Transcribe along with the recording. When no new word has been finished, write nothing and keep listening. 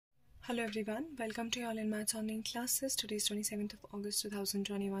Hello everyone, welcome to all in Maths online classes. Today is 27th of August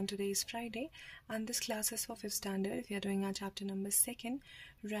 2021. Today is Friday and this class is for 5th standard. We are doing our chapter number 2,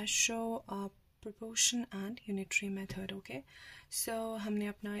 ratio, proportion and unitary method. Okay, so हमने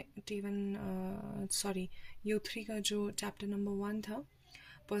अपना U3 का जो chapter number 1 था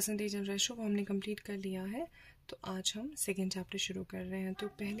percentage and ratio वो हमने complete कर लिया है. तो आज हम सेकेंड चैप्टर शुरू कर रहे हैं. तो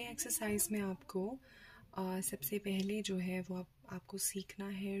पहले एक्सरसाइज में आपको सबसे पहले जो है वो आपको सीखना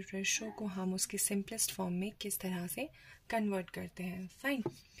है रेशो को हम उसके सिंपलेस्ट फॉर्म में किस तरह से कन्वर्ट करते हैं, फाइन,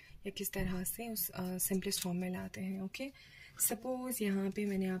 या किस तरह से उस सिंपलेस्ट फॉर्म में लाते हैं. ओके, सपोज़ यहाँ पे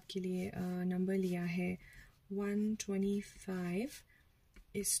मैंने आपके लिए नंबर लिया है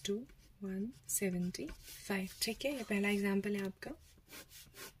 125:175. ठीक है, ये पहला एग्जाम्पल है आपका.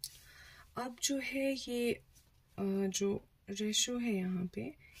 अब जो है ये जो रेशो है यहाँ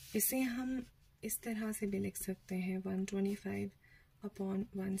पे, इसे हम इस तरह से भी लिख सकते हैं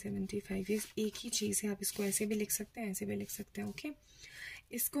 125/175. ये एक ही चीज़ है, आप इसको ऐसे भी लिख सकते हैं, ऐसे भी लिख सकते हैं. ओके,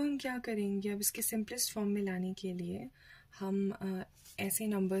 इसको हम क्या करेंगे, अब इसके सिंपलेस्ट फॉर्म में लाने के लिए हम ऐसे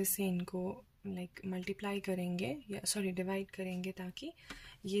नंबर से इनको मल्टीप्लाई करेंगे या डिवाइड करेंगे ताकि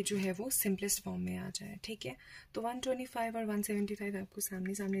ये जो है वो सिंपलेस्ट फॉर्म में आ जाए. ठीक है, तो 125 और 175 आपको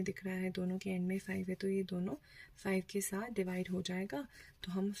सामने सामने दिख रहा है, दोनों के एंड में 5 है, तो ये दोनों 5 के साथ डिवाइड हो जाएगा.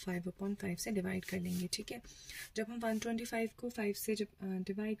 तो हम 5/5 से डिवाइड कर लेंगे. ठीक है, जब हम 125 को 5 से जब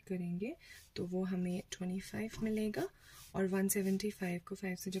डिवाइड करेंगे तो वो हमें 25 मिलेगा, और 175 को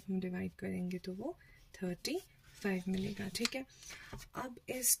 5 से जब हम डिवाइड करेंगे तो वो 35 मिलेगा. ठीक है, अब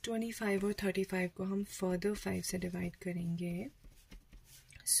इस 25 और 35 को हम फर्दर 5 से डिवाइड करेंगे.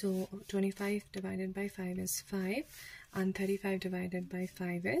 So 25 divided by 5 is 5 and 35 divided by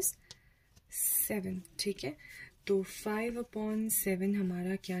 5 is 7. ठीक है, तो 5/7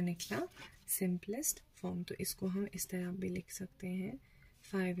 हमारा क्या निकला, सिंपलेस्ट फॉर्म. तो इसको हम इस तरह भी लिख सकते हैं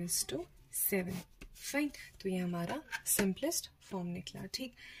 5:7. फाइन, तो ये हमारा सिंपलेस्ट फॉर्म निकला.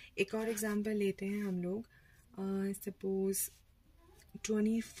 ठीक, एक और एग्जांपल लेते हैं हम लोग. सपोज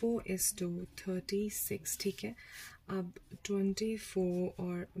 24:36. ठीक है, अब 24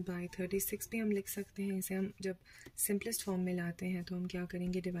 और बाय 36 भी हम लिख सकते हैं. इसे हम जब सिंपलेस्ट फॉर्म में लाते हैं तो हम क्या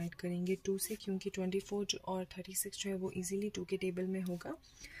करेंगे, डिवाइड करेंगे 2 से, क्योंकि 24 और 36 जो है वो इजीली 2 के टेबल में होगा.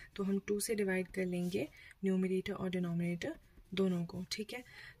 तो हम 2 से डिवाइड कर लेंगे न्यूमरेटर और डिनोमिनेटर दोनों को. ठीक है,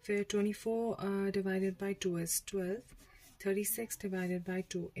 फिर 24 divided by 2 is 12, 36 divided by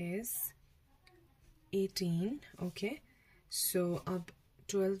 2 is 18. Okay, सो अब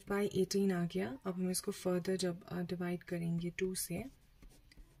 12/18 आ गया. अब हम इसको फर्दर जब डिवाइड करेंगे 2 से,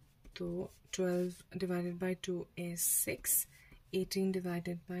 तो 12 divided by 2 is 6, 18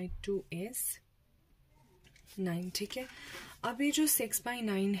 divided by 2 is 9. ठीक है, अब ये जो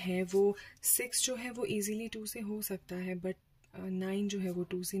 6/9 है, वो 6 जो है वो इजीली 2 से हो सकता है, बट 9 जो है वो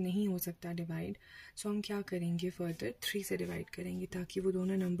 2 से नहीं हो सकता डिवाइड. सो हम क्या करेंगे, फर्दर 3 से डिवाइड करेंगे ताकि वो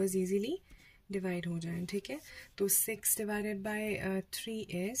दोनों नंबर्स इजीली डिवाइड हो जाए. ठीक है, तो 6 divided by 3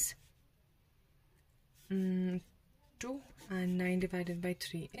 is 2 and 9 divided by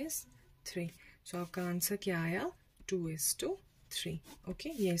 3 is 3. सो आपका आंसर क्या आया, 2:3. ओके,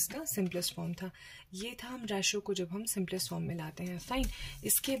 ये इसका सिंपलेस्ट फॉर्म था. ये था हम रेशो को जब हम सिंपलेस्ट फॉर्म में लाते हैं. फाइन,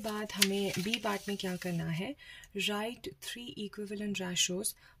 इसके बाद हमें बी पार्ट में क्या करना है, right 3 equivalent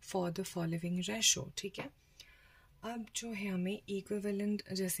ratios for the following ratio. ठीक है, अब जो है हमें इक्विवेलेंट,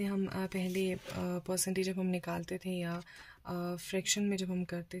 जैसे हम पहले परसेंटेज जब हम निकालते थे या फ्रैक्शन में जब हम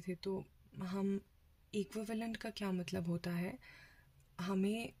करते थे, तो हम इक्विवेलेंट का क्या मतलब होता है,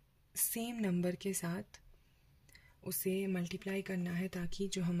 हमें सेम नंबर के साथ उसे मल्टीप्लाई करना है ताकि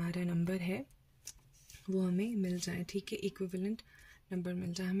जो हमारा नंबर है वो हमें मिल जाए. ठीक है, इक्विवेलेंट नंबर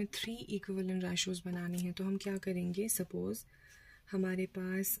मिल जाए. हमें 3 इक्विवेलेंट रेशोज बनानी है. तो हम क्या करेंगे, सपोज़ हमारे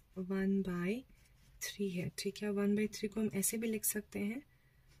पास 1/3 है. ठीक है, 1/3 को हम ऐसे भी लिख सकते हैं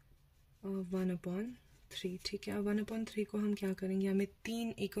 1/3. ठीक है, 1/3 को हम क्या करेंगे, हमें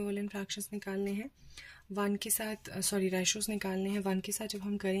 3 इक्विवेलेंट फ्रैक्शंस निकालने हैं, 1 के साथ रेशोज निकालने हैं. 1 के साथ जब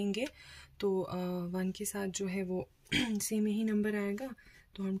हम करेंगे तो 1 के साथ जो है वो सेम ही नंबर आएगा.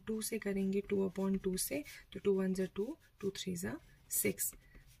 तो हम 2 से करेंगे, 2/2 से, तो 2 1 ज़ा 2, 2 3 ज़ा 6,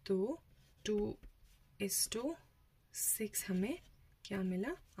 तो 2:6 हमें क्या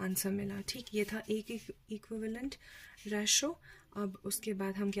मिला, आंसर मिला. ठीक, ये था एक इक्विवेलेंट रेशो. अब उसके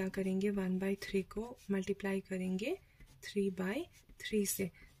बाद हम क्या करेंगे, 1/3 को मल्टीप्लाई करेंगे 3/3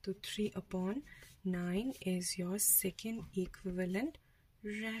 से, तो 3/9 is your second equivalent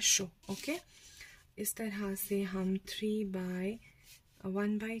ratio. Okay, इस तरह से हम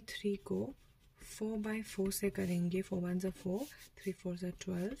 1/3 को 4/4 से करेंगे. 4 1 ज़ा 4, 3 4 ज़ा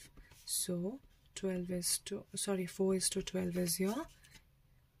 12, सो 4:12 is your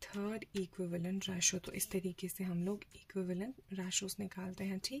third equivalent ratio. तो इस तरीके से हम लोग इक्विवेलेंट रेशोस निकालते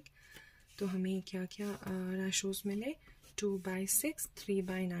हैं, ठीक। तो हमें क्या क्या रेशोस मिले, 2/6,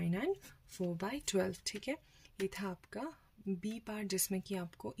 3/9 एंड 4/12, ठीक है। ये था आपका बी पार्ट जिसमें कि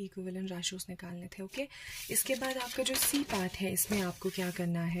आपको इक्विवेलेंट रेशोस निकालने थे, ओके। इसके बाद आपका जो सी पार्ट है, इसमें आपको क्या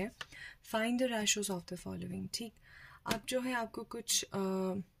करना है, find the ratios of the following, ठीक। अब जो है आपको कुछ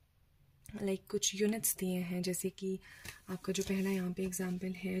कुछ यूनिट्स दिए हैं, जैसे कि आपका जो पहला यहाँ पे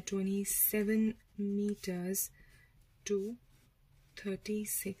एग्जांपल है 27 मीटर्स टू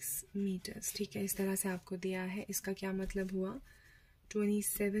 36 मीटर्स, ठीक है। इस तरह से आपको दिया है। इसका क्या मतलब हुआ,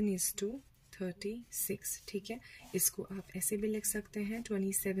 27:36, ठीक है। इसको आप ऐसे भी लिख सकते हैं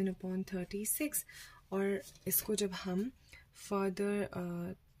 27/36, और इसको जब हम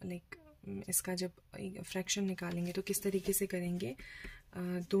फर्दर इसका जब फ्रैक्शन निकालेंगे तो किस तरीके से करेंगे,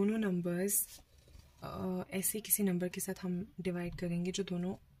 दोनों नंबर्स ऐसे किसी नंबर के साथ हम डिवाइड करेंगे जो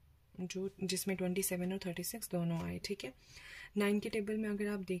जिसमें 27 और 36 दोनों आए, ठीक है। 9 के टेबल में अगर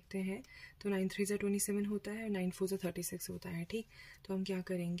आप देखते हैं तो 9 3 ज़ा 27 होता है और 9 4 ज़ा 36 होता है, ठीक। तो हम क्या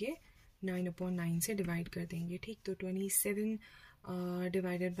करेंगे, 9/9 से डिवाइड कर देंगे, ठीक। तो 27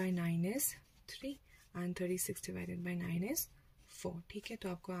 divided by 9 is 3 and 36 divided by 9 is 4, ठीक है। तो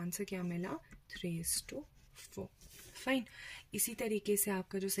आपको आंसर क्या मिला, 3:4, फाइन। इसी तरीके से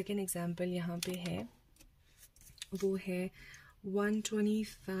आपका जो सेकेंड एग्जाम्पल यहाँ पे है वो है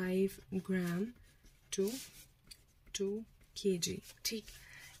 125 ग्राम टू 2 kg, ठीक।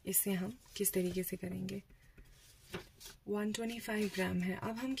 इससे हम किस तरीके से करेंगे, 125 ग्राम है।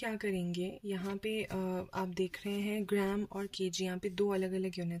 अब हम क्या करेंगे, यहाँ पे आप देख रहे हैं ग्राम और केजी, यहाँ पे दो अलग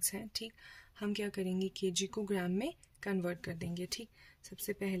अलग यूनिट्स हैं, ठीक। हम क्या करेंगे, केजी को ग्राम में कन्वर्ट कर देंगे, ठीक।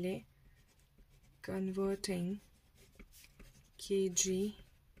 सबसे पहले कन्वर्टिंग केजी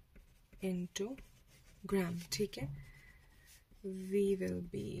इनटू ग्राम, ठीक है। We will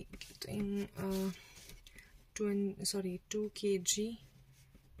be getting 2 kg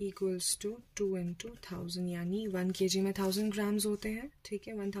equals to 2 × 1000, यानी 1 kg में 1000 ग्राम्स होते हैं, ठीक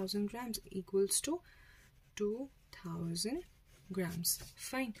है। 1000 grams equals to 2000 grams,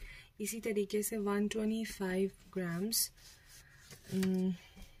 fine. इसी तरीके से 125 grams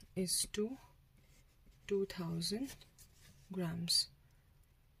is to 2000 grams,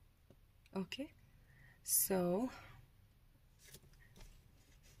 okay. So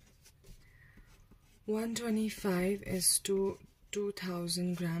 125 is to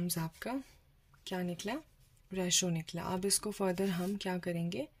 2000 grams आपका क्या निकला, रेशो निकला। अब इसको फर्दर हम क्या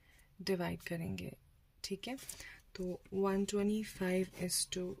करेंगे, डिवाइड करेंगे, ठीक है। तो 125 is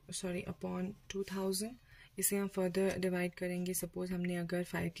to अपॉन 2000, इसे हम फर्दर डिवाइड करेंगे। सपोज हमने अगर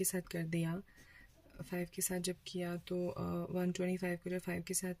 5 के साथ कर दिया, 5 के साथ जब किया तो 125 को जब 5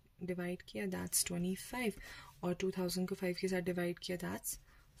 के साथ डिवाइड किया दैट्स 25, और 2000 को 5 के साथ डिवाइड किया दैट्स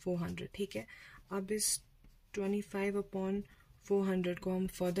 400, ठीक है। अब इस 25/400 को हम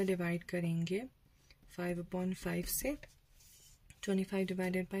फर्दर डिवाइड करेंगे 5/5 से। 25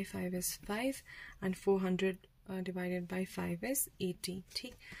 divided by 5 is 5 and 400 divided by 5 is 80,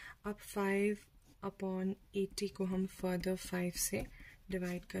 ठीक। अब 5/80 को हम फर्दर 5 से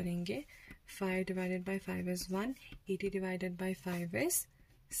डिवाइड करेंगे। 5 divided by 5 is 1, 80 divided by 5 is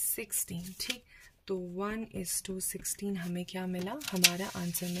 16, ठीक। तो 1:16 हमें क्या मिला, हमारा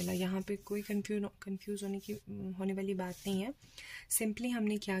आंसर मिला। यहाँ पे कोई कंफ्यूज होने वाली बात नहीं है। सिंपली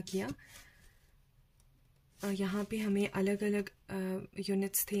हमने क्या किया, यहाँ पे हमें अलग अलग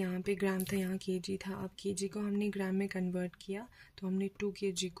यूनिट्स थे, यहाँ पे ग्राम था, यहाँ केजी था। अब केजी को हमने ग्राम में कन्वर्ट किया तो हमने 2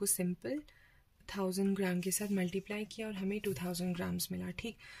 kg को सिंपल 1000 ग्राम के साथ मल्टीप्लाई किया और हमें 2000 ग्राम्स मिला,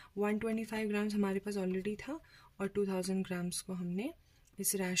 ठीक। 125 ग्राम्स हमारे पास ऑलरेडी था और 2000 ग्राम्स को हमने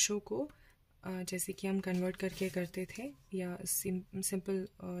इस रेशो को जैसे कि हम कन्वर्ट करके करते थे या सिंपल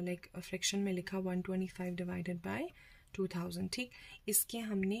फ्रैक्शन में लिखा 125 डिवाइडेड बाय 2000, ठीक। इसके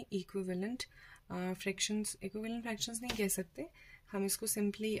हमने इक्विवेलेंट फ्रैक्शंस नहीं कह सकते, हम इसको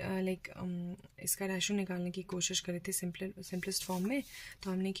सिंपली इसका रेशो निकालने की कोशिश करे थे सिंपलेस्ट फॉर्म में।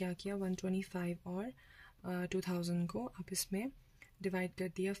 तो हमने क्या किया, 125 और 2000 को आप इसमें डिवाइड कर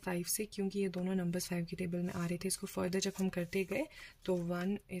दिया 5 से, क्योंकि ये दोनों नंबर्स 5 के टेबल में आ रहे थे। इसको फर्दर जब हम करते गए तो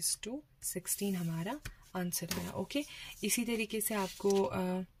 1:16 हमारा आंसर आया, ओके। इसी तरीके से आपको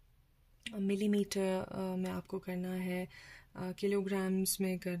मिलीमीटर में आपको करना है, किलोग्राम्स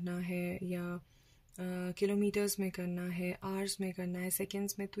में करना है, या किलोमीटर्स में करना है, आवर्स में करना है,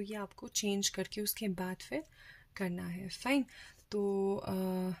 सेकेंड्स में, तो ये आपको चेंज करके उसके बाद फिर करना है, फाइन। तो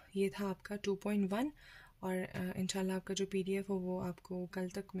ये था आपका 2.1 और इंशाल्लाह आपका जो PDF हो वो आपको कल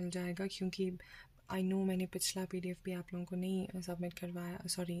तक मिल जाएगा, क्योंकि आई नो मैंने पिछला PDF भी आप लोगों को नहीं सबमिट करवाया,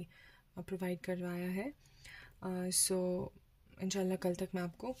 प्रोवाइड करवाया है। सो इंशाल्लाह कल तक मैं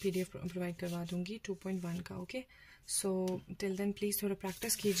आपको PDF प्रोवाइड करवा दूँगी 2.1 का। Okay, so till then please थोड़ा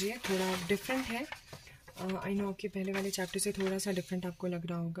प्रैक्टिस कीजिए, थोड़ा डिफरेंट है। आई नो आपके पहले वाले चैप्टर से थोड़ा सा डिफरेंट आपको लग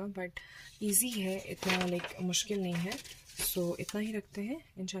रहा होगा, बट ईजी है, इतना लाइक मुश्किल नहीं है। सो इतना ही रखते हैं,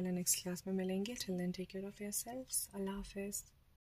 इंशाल्लाह नेक्स्ट क्लास में मिलेंगे। Till then take care of yourselves. अल्लाह हाफ़िज़।